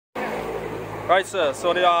Right, sir.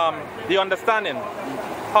 So the understanding.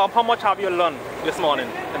 How much have you learned this morning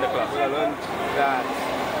in the class? I learned that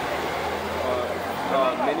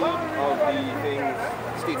many of the things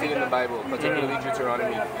stated in the Bible, particularly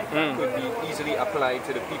Deuteronomy, could be easily applied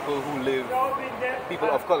to the people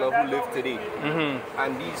of color who live today.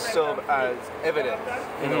 And these serve as evidence,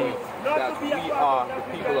 in a way, that we are the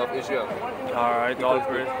people of Israel. Alright, all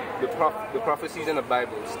great. The prophecies in the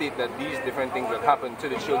Bible state that these different things will happen to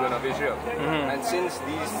the children of Israel. And since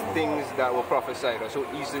these things that were prophesied are so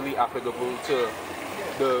easily applicable to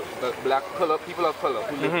the people of color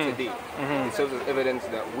who live today, it serves as evidence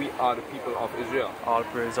that we are the people of Israel. All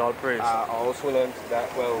praise, all praise. I also learned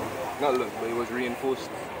that, well, not learned, but it was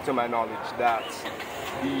reinforced to my knowledge that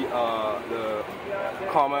the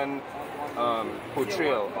common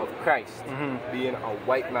portrayal of Christ being a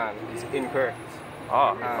white man is incorrect.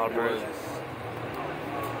 All praise.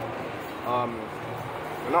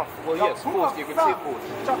 Forced, you could say forced,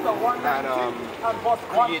 and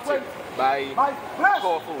created by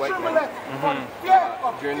powerful white men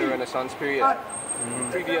during the Renaissance period.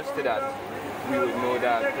 Previous to that, we would know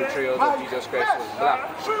that portrayals of Jesus Christ was black.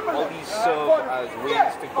 All these serve as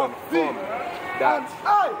ways to confirm that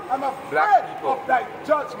black people,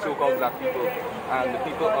 so-called black people, and the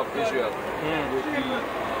people of Israel would be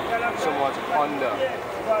somewhat under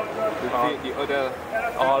the other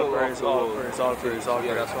all praise. So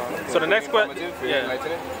the next question,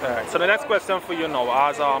 So the next question for you now,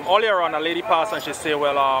 as earlier on a lady passed and she said,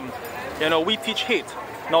 well, you know, we teach hate.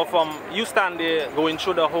 Now, from you stand there going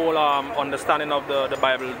through the whole understanding of the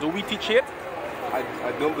Bible, do we teach hate? I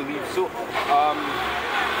don't believe so.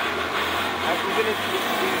 Even if it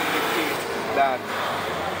is the case that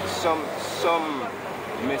some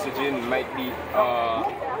messaging might be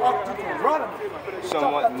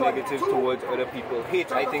somewhat negative towards other people.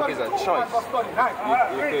 Hate, I think, is a choice.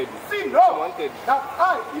 Someone could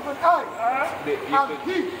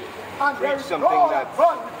preach something that's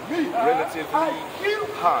relatively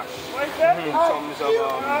harsh in terms of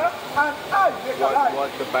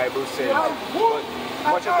what the Bible says.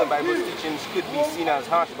 But much of the Bible's teachings could be seen as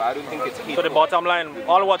harsh, but I don't think it's hateful. So the bottom line,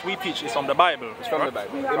 all what we teach is from the Bible. It's from the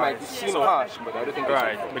Bible. It might seem harsh, but I don't think it's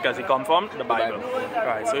hateful. Because it comes from the Bible.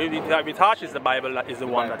 Right, so if it's harsh, it's the Bible that is the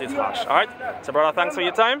one that is harsh. Alright? So brother, thanks for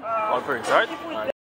your time. All praise, alright?